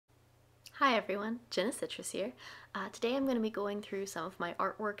Hi everyone, Jenna Citrus here. Today I'm going to be going through some of my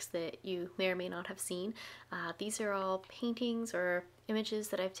artworks that you may or may not have seen. These are all paintings or images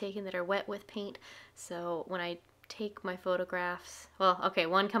that I've taken that are wet with paint. So when I take my photographs, well, okay,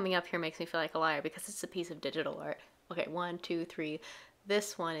 one coming up here makes me feel like a liar because it's a piece of digital art. Okay, 1, 2, 3.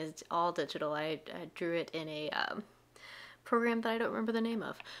 This one is all digital. I drew it in a program that I don't remember the name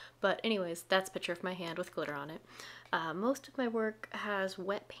of. But anyways, that's a picture of my hand with glitter on it. Most of my work has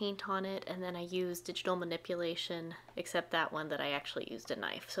wet paint on it, and then I use digital manipulation, except that one that I actually used a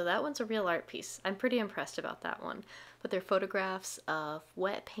knife. So that one's a real art piece. I'm pretty impressed about that one. But they're photographs of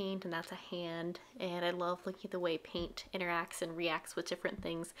wet paint, and that's a hand, and I love looking at the way paint interacts and reacts with different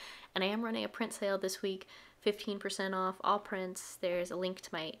things. And I am running a print sale this week, 15% off all prints. There's a link to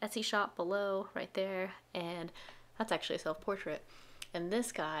my Etsy shop below, right there, and that's actually a self-portrait. And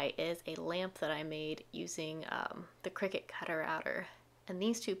this guy is a lamp that I made using the Cricut Cutter Outer. And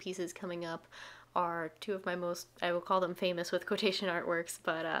these two pieces coming up are two of my most, I will call them famous with quotation artworks,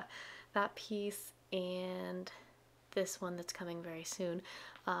 but that piece and this one that's coming very soon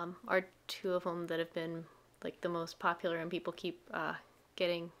are two of them that have been like the most popular, and people keep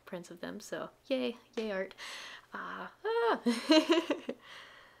getting prints of them. So yay, yay art.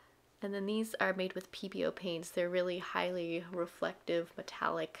 And then these are made with PBO paints. They're really highly reflective,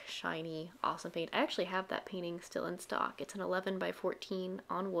 metallic, shiny, awesome paint. I actually have that painting still in stock. It's an 11 by 14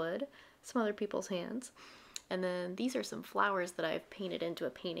 on wood, some other people's hands. And then these are some flowers that I've painted into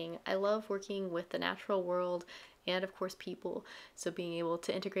a painting. I love working with the natural world and of course people. So being able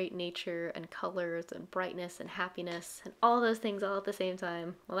to integrate nature and colors and brightness and happiness and all those things all at the same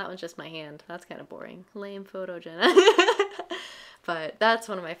time. Well, that one's just my hand. That's kind of boring. Lame photo, Jenna. But that's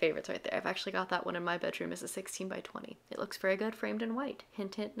one of my favorites right there. I've actually got that one in my bedroom as a 16 by 20. It looks very good framed in white.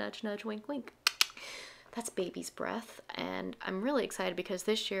 Hint, hint, nudge, nudge, wink, wink. That's Baby's Breath, and I'm really excited because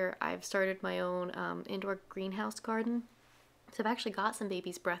this year I've started my own indoor greenhouse garden. So I've actually got some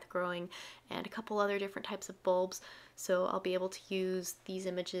Baby's Breath growing and a couple other different types of bulbs, so I'll be able to use these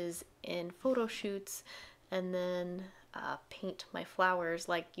images in photo shoots and then paint my flowers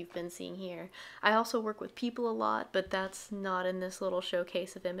like you've been seeing here. I also work with people a lot, but that's not in this little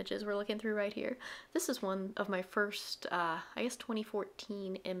showcase of images we're looking through right here. This is one of my first, I guess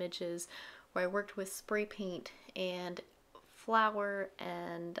 2014 images where I worked with spray paint and flour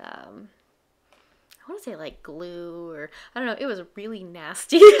and I want to say like glue, or I don't know, it was really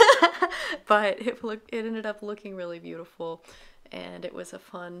nasty, but it ended up looking really beautiful, and it was a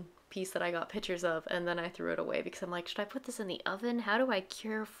fun piece that I got pictures of, and then I threw it away because I'm like, should I put this in the oven? How do I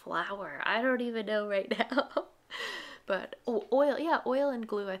cure flour? I don't even know right now. But oh, oil, yeah, oil and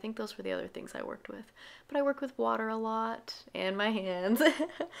glue, I think those were the other things I worked with. But I work with water a lot, and my hands.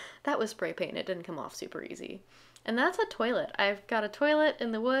 That was spray paint, it didn't come off super easy. And that's a toilet. I've got a toilet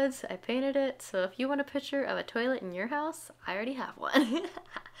in the woods, I painted it, so if you want a picture of a toilet in your house, I already have one.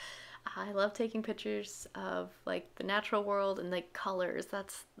 I love taking pictures of like the natural world and like colors.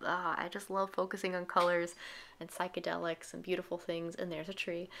 That's I just love focusing on colors and psychedelics and beautiful things. And there's a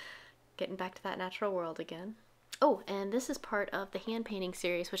tree. Getting back to that natural world again. Oh, and this is part of the hand painting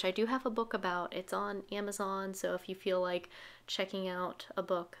series, which I do have a book about. It's on Amazon, so if you feel like checking out a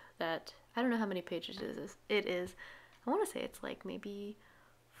book that, I don't know how many pages it is. I want to say it's like maybe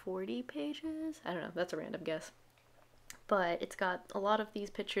 40 pages. I don't know, that's a random guess. But it's got a lot of these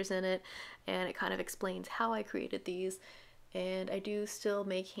pictures in it, and it kind of explains how I created these. And I do still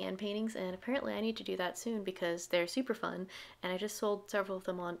make hand paintings, and apparently I need to do that soon because they're super fun, and I just sold several of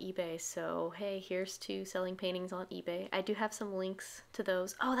them on eBay. So hey, here's to selling paintings on eBay. I do have some links to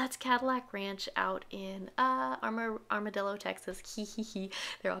those. Oh, that's Cadillac Ranch out in Armadillo, Texas. Hee hee hee.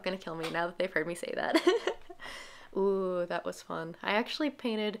 They're all gonna kill me now that they've heard me say that. Ooh, that was fun. I actually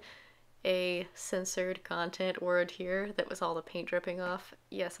painted a censored content word here that was all the paint dripping off.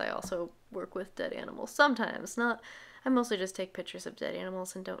 Yes, I also work with dead animals sometimes. Not, I mostly just take pictures of dead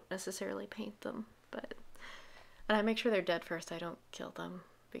animals and don't necessarily paint them, but, and I make sure they're dead first. I don't kill them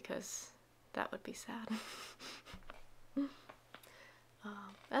because that would be sad.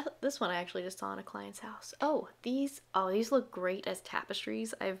 This one I actually just saw in a client's house. Oh, these look great as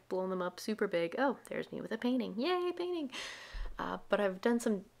tapestries. I've blown them up super big. Oh, there's me with a painting. Yay, painting! But I've done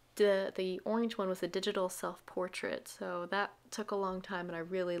some, the orange one was a digital self-portrait, so that took a long time, and I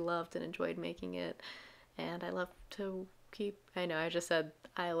really loved and enjoyed making it. And I love to keep, I know I just said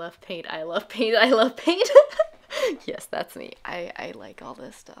I love paint, I love paint, I love paint. Yes, that's me. I like all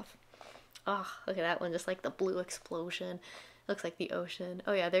this stuff. Oh, look at that one, just like the blue explosion. Looks like the ocean.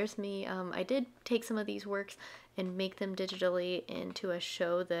 Oh yeah, there's me. I did take some of these works and make them digitally into a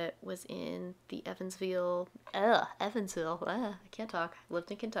show that was in the Evansville, I can't talk, I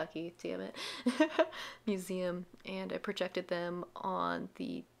lived in Kentucky, damn it, museum, and I projected them on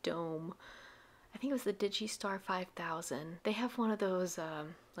the dome. I think it was the Digistar 5000. They have one of those,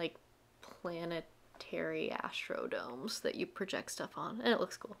 like, planetary astrodomes that you project stuff on, and it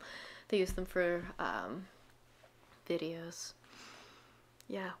looks cool. They use them for, videos.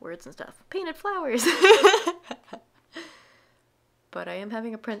 Yeah, words and stuff. Painted flowers! But I am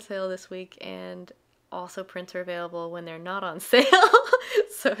having a print sale this week, and also prints are available when they're not on sale.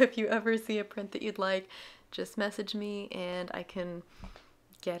 So if you ever see a print that you'd like, just message me and I can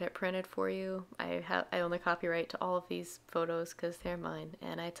get it printed for you. I own the copyright to all of these photos because they're mine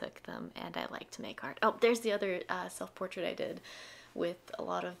and I took them, and I like to make art. Oh, there's the other self-portrait I did with a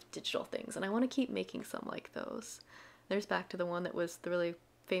lot of digital things, and I want to keep making some like those. There's back to the one that was the really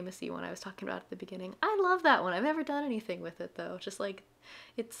famous-y one I was talking about at the beginning. I love that one. I've never done anything with it though. Just like,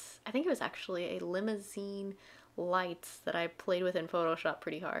 I think it was actually a limousine lights that I played with in Photoshop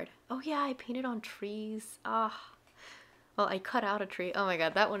pretty hard. Oh yeah, I painted on trees. Ah. Well, I cut out a tree. Oh my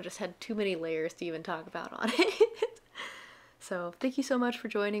god, that one just had too many layers to even talk about on it. So thank you so much for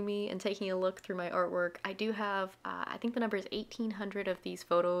joining me and taking a look through my artwork. I do have, I think the number is 1,800 of these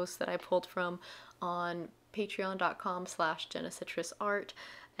photos that I pulled from on patreon.com/JennaCitrusArt,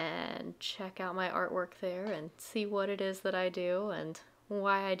 and check out my artwork there and see what it is that I do and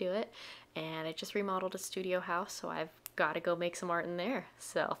why I do it. And I just remodeled a studio house, so I've got to go make some art in there.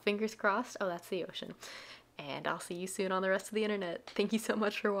 So fingers crossed. Oh, that's the ocean. And I'll see you soon on the rest of the internet. Thank you so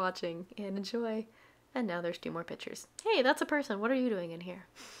much for watching, and enjoy. And now there's 2 more pictures. Hey, that's a person. What are you doing in here?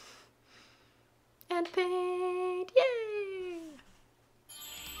 And paint! Yay!